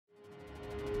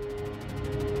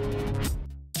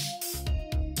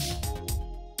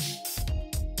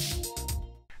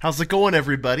How's it going,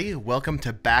 everybody? Welcome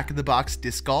to Back of the Box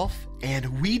Disc Golf,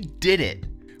 and we did it!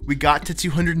 We got to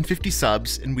 250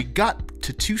 subs, and we got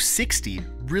to 260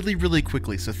 really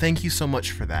quickly, so thank you so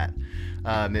much for that.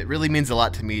 It really means a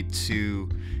lot to me to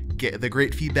get the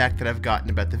great feedback that I've gotten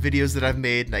about the videos that I've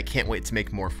made, and I can't wait to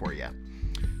make more for you.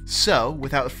 So,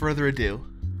 without further ado,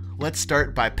 let's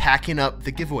start by packing up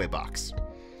the giveaway box.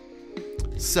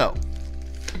 So,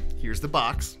 here's the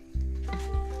box.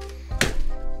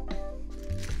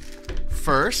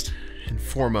 First and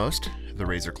foremost, the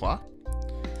Razor Claw.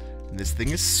 And this thing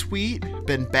is sweet,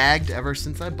 been bagged ever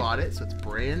since I bought it, so it's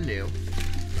brand new.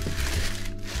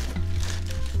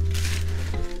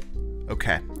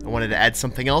 Okay, I wanted to add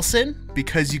something else in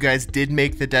because you guys did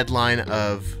make the deadline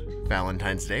of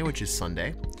Valentine's Day, which is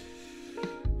Sunday.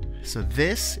 So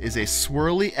this is a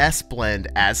Swirly S Blend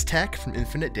Aztec from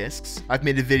Infinite Discs. I've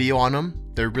made a video on them.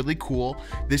 They're really cool.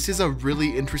 This is a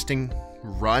really interesting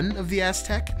run of the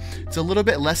Aztec. It's a little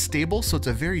bit less stable, so it's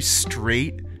a very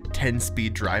straight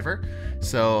 10-speed driver.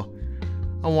 So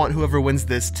I want whoever wins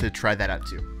this to try that out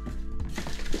too.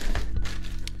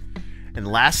 And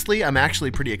lastly, I'm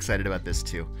actually pretty excited about this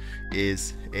too,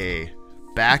 is a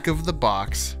back of the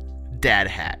box dad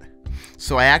hat.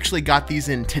 So I actually got these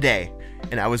in today,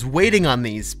 and I was waiting on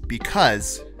these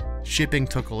because shipping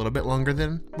took a little bit longer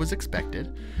than was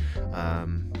expected.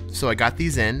 So I got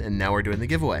these in, and now we're doing the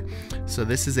giveaway. So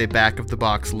this is a back of the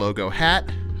box logo hat.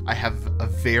 I have a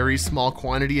very small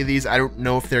quantity of these. I don't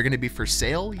know if they're going to be for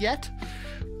sale yet,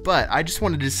 but I just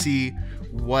wanted to see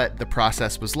what the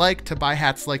process was like to buy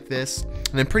hats like this,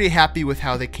 and I'm pretty happy with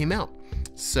how they came out.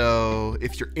 So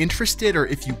if you're interested, or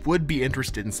if you would be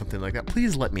interested in something like that,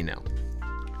 please let me know.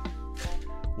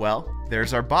 Well,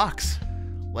 there's our box.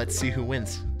 Let's see who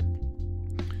wins.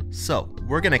 So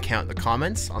we're going to count the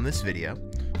comments on this video.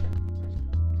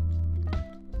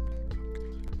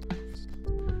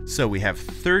 So we have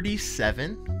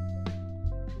 37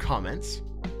 comments.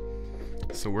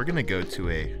 So we're going to go to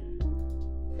a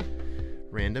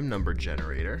random number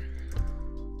generator.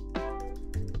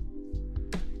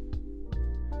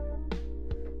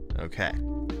 Okay.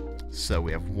 So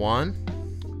we have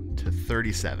 1 to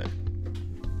 37.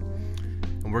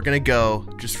 And we're going to go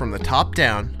just from the top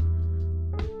down,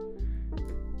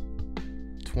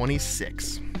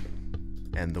 26.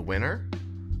 And the winner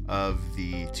of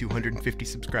the 250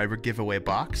 subscriber giveaway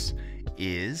box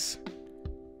is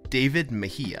David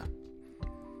Mejia.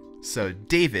 So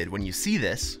David, when you see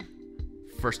this,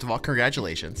 first of all,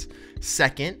 congratulations.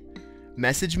 Second,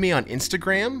 message me on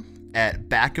Instagram at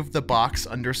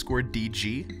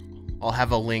backofthebox_DG. I'll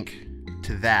have a link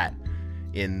to that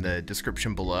in the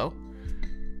description below.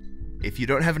 If you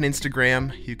don't have an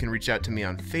Instagram, you can reach out to me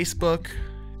on Facebook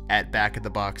at Back of the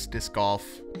Box Disc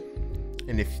Golf.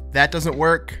 And if that doesn't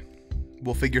work,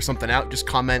 we'll figure something out. Just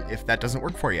comment if that doesn't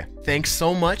work for you. Thanks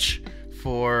so much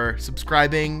for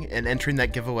subscribing and entering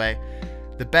that giveaway.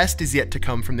 The best is yet to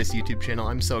come from this YouTube channel.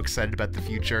 I'm so excited about the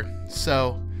future.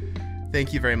 So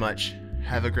thank you very much.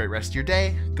 Have a great rest of your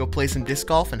day. Go play some disc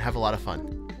golf and have a lot of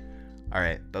fun. All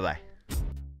right, bye-bye.